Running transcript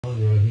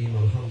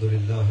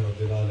لله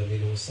رب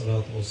العالمين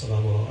والصلاة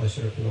والسلام على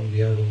أشرف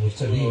الأنبياء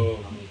والمرسلين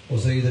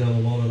وسيدنا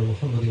ومولانا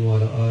محمد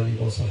وعلى آله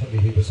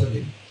وصحبه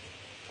وسلم.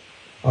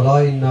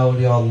 ألا إن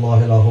أولياء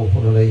الله لا خوف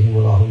عليهم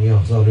ولا هم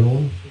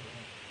يحزنون.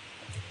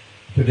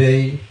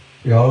 Today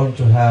we are on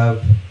to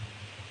have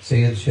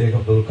Sayyid Sheikh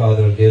Abdul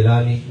Qadir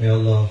Gilani. May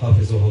Allah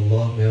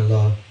hafizahullah, may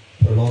Allah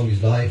prolong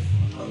his life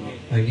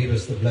and give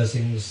us the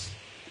blessings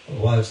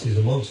whilst he's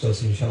amongst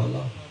us,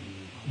 inshallah.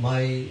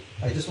 I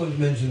just want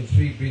to mention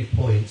three brief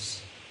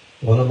points.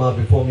 Ulama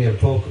before me have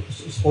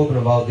spoken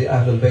about the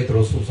Ahlul Bayt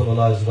Rasul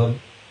Sallallahu Alaihi Wasallam,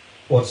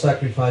 what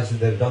sacrifices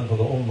they've done for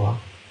the Ummah.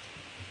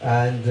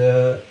 And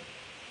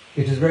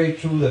it is very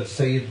true that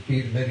Sayyid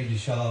Pir Mehdi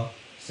Shah,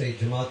 Sayyid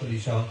Jamaat Ali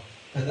Shah,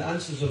 and the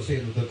ancestors of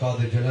Sayyid Abdul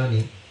Qadir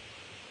Jilani,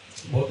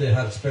 what they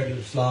have spread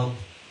Islam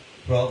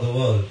throughout the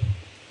world.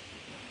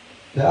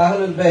 The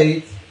Ahlul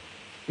Bayt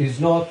is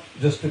not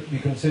just to be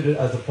considered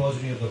as the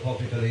progeny of the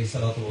Prophet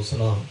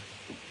ﷺ.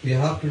 We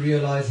have to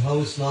realize how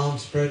Islam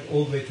spread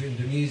all the way to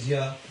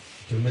Indonesia,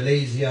 to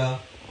Malaysia,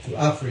 to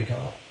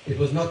Africa. It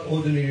was not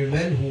ordinary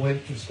men who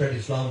went to spread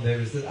Islam there.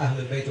 It was the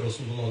Ahlul Bayt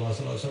Rasulullah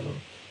ﷺ.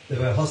 There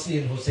were Hasni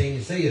and Hussein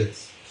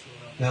Sayyids.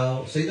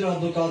 Now, Sayyidina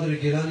Abdul Qadir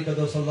Gilani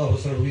Qaddasallahu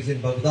Sirruhu, who is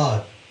in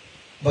Baghdad,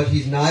 but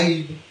he's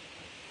naib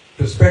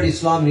to spread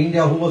Islam in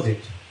India. Who was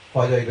it?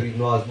 Khwaja Garib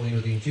Nawaz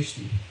Muinuddin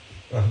Chishti,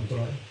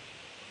 rahmatullah.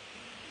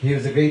 He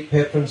was a great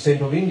patron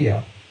saint of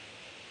India.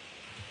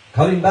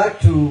 Coming back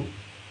to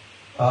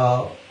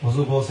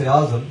Huzur Ghaus-e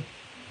Azam,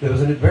 there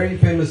was a very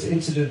famous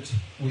incident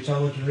which I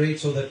want to narrate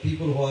so that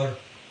people who are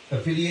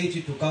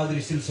affiliated to Qadri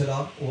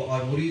Silsila or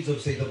are murids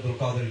of Sayyid Abdul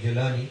Qadir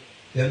Jilani,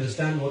 they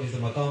understand what is the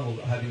maqam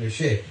of having a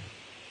sheikh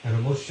and a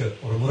murshid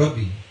or a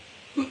murabbi.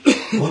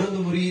 One of the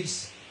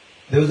murids,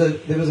 there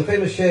was a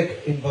famous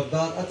sheikh in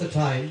Baghdad at the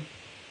time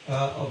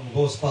of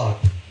Ghaus Park.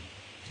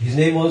 His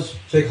name was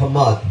Sheikh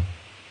Hamad.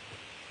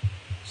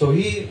 So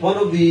one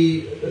of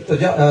the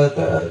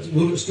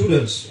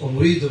students or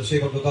murids of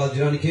Sheikh Abdul Qadir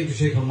Jilani came to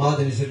Sheikh Hamad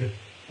and he said,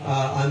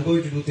 I'm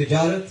going to do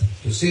tijarat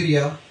to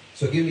Syria,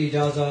 so give me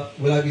ijaza,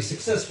 will I be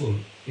successful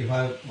if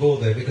I go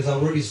there? Because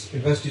I've already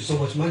invested so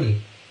much money.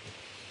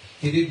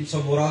 He did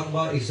some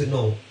muraqabah, he said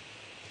no.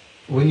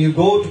 When you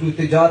go to do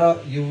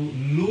tijara, you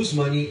lose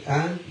money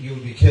and you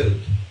will be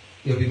killed,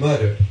 you'll be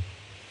murdered.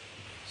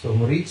 So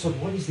murid said,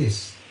 what is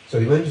this? So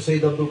he went to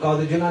Sayyid Abdul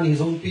Qadir Jilani,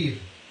 his own pir.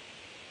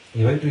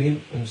 He went to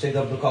him and Sayyid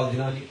Abdul Qadir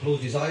Jilani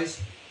closed his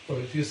eyes for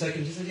a few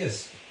seconds. He said,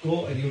 yes,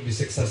 go and you'll be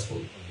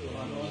successful.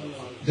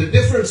 The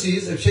difference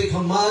is that Sheikh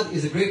Hamad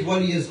is a great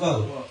wali as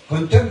well,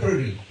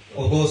 contemporary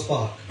of Ghaus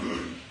Park.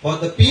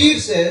 But the Pir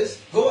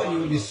says, go and you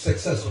will be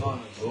successful.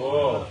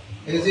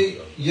 Is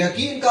it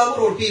Yaqeen Kamar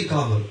or Pir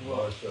Kamar?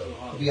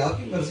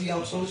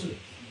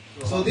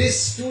 So this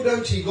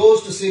student, he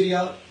goes to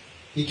Syria,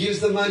 he gives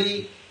the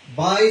money,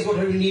 buys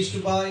whatever he needs to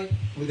buy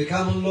with the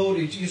camel load.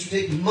 It used to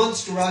take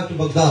months to arrive to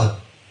Baghdad.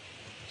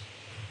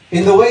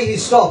 In the way he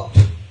stopped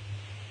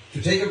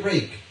to take a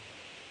break.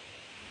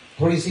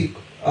 What is he?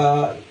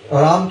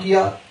 Aram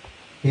kiya.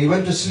 He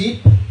went to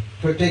sleep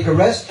to take a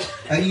rest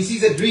and he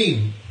sees a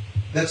dream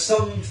that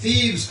some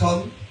thieves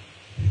come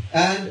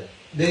and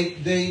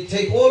they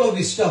take all of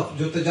his stuff.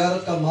 Jo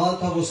tijarat ka maal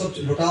tha wo sab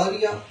luta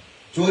liya,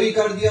 chori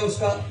kar diya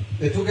uska.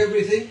 They took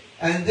everything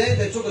and then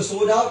they took a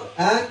sword out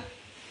and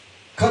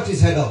cut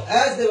his head off.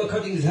 As they were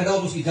cutting his head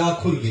off, uski jaag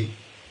khul gayi.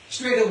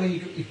 Straight away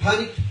he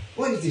panicked.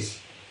 What is this?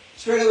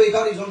 Straight away he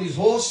got on his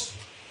horse,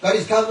 got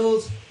his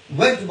camels,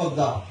 went to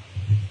Baghdad.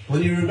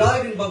 When he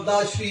arrived in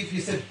Baghdad Shareef, he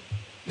said,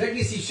 let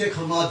me see Sheikh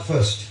Hamad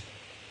first.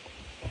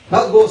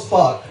 Not Ghaus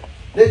Park.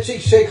 Let's see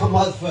Sheikh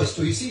Hamad first.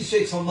 So he sees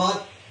Sheikh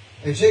Hamad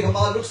and Sheikh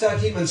Hamad looks at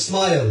him and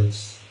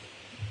smiles.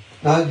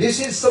 Now this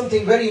is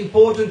something very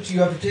important. You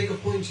have to take a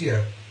point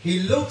here. He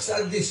looks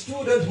at the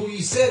student who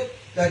he said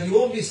that you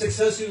won't be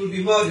successful, you will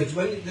be murdered.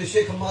 When the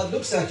Sheikh Hamad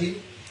looks at him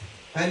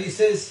and he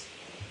says,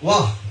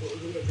 Wah,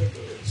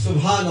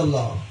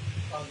 Subhanallah.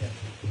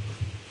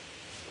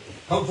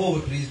 Come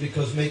forward please,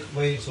 because make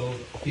way so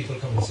people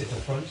come and sit up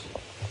front.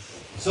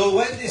 So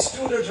when the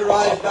student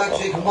arrived back,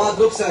 Sheikh Hamad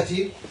looks at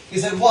him, he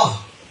said, Wah,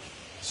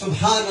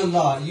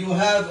 Subhanallah, you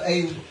have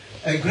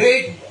a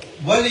great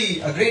wali,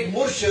 a great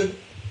murshid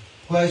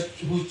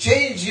who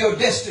changed your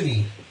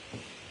destiny.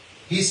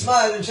 He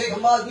smiled and Sheikh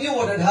Hamad knew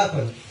what had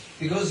happened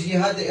because he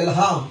had the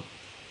ilham,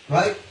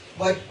 right?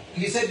 But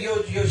he said,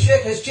 your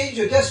Sheikh has changed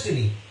your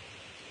destiny.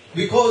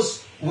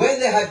 Because when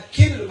they had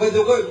killed, when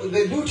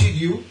they looted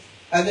you,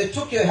 and they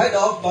took your head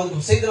off, but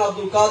Sayyidina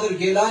Abdul Qadir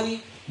Gilani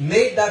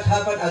made that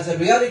happen as a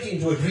reality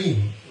into a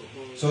dream.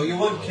 So you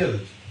weren't killed.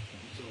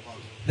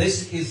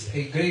 This is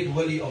a great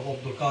wali of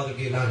Abdul Qadir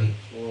Gilani.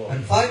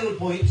 And final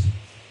point,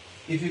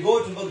 if you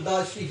go to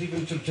Baghdad Shareef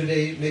even till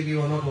today, maybe you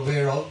are not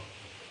aware of,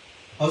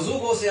 Huzur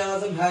Ghaus-e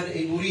Azam had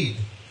a murid,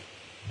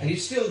 and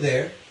it's still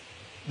there.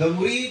 The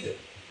murid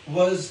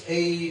was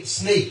a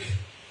snake,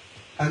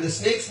 and the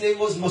snake's name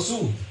was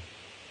Masood.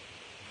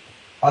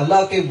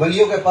 Allah ke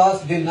waliyon ke paas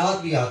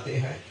jinnat bhi aate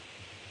hain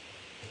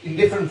in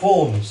different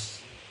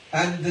forms.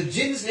 And the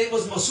jinn's name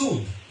was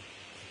Masood.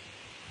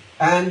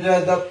 And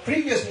the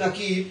previous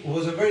Naqib, who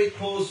was a very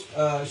close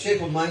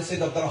Sheikh of mine,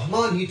 said Abdul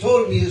Rahman, he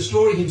told me the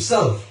story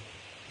himself.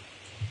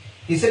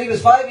 He said he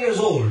was 5 years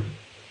old,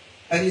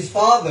 and his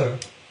father,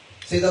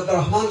 Sayyid Abdul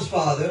Rahman's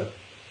father,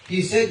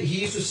 he said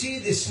he used to see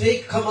the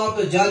snake come out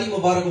of the Jali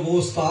Mubarak of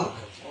Ghost Park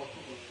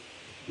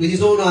with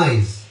his own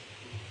eyes.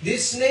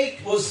 This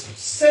snake was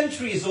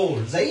centuries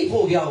old, zaif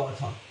ho gaya hua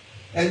tha.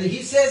 And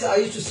he says, I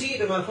used to see it,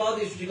 and my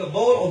father used to take a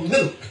bowl of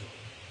milk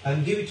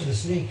and give it to the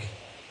snake.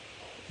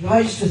 And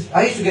I used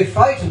to get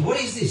frightened. What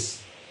is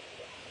this?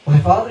 My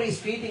father is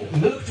feeding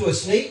milk to a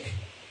snake?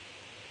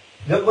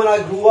 Then when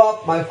I grew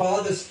up, my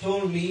father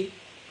told me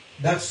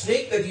that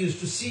snake that you used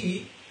to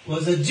see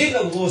was a jinn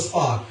of Ghost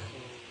Park,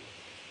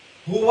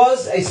 who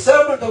was a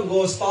servant of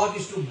Ghost Park,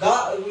 used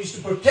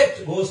to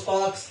protect Ghost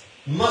Park's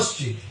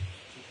masjid.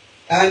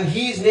 And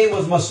his name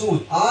was Masood.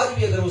 Aaj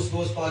bhi agar us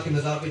Ghost Park in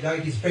Mazar pe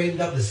died, he's framed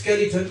up the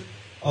skeleton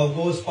of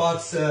Ghost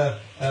Park's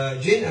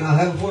jinn, and I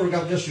have a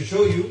photograph just to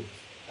show you.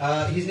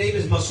 His name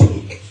is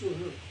Masood.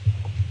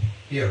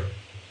 Here.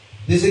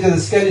 This is the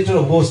skeleton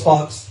of Ghost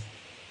Park's.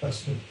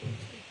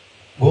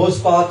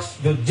 Ghost Park's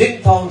जो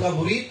जिन था उनका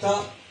मुरीद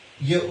था,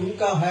 ये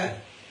उनका है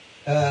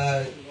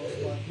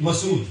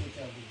Masood.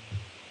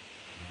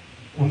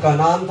 उनका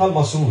नाम था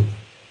Masood.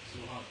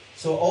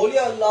 So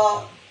awliya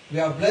Allah, we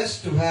are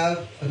blessed to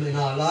have in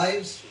our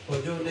lives.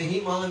 और जो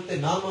नहीं मानते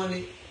ना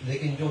माने,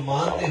 लेकिन जो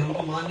मानते हम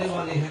तो मानने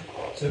वाले हैं.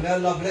 So may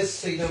Allah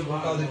bless Sayyidina Abdul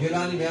Qadir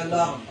Jilani. May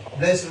Allah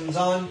bless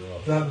Ramzan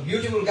to have a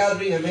beautiful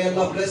gathering, and may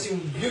Allah bless you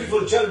with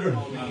beautiful children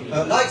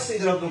like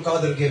Sayyidina Abdul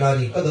Qadir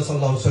Jilani.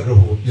 Qaddasallahu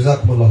sirruhu.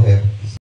 Jazakumullah khair.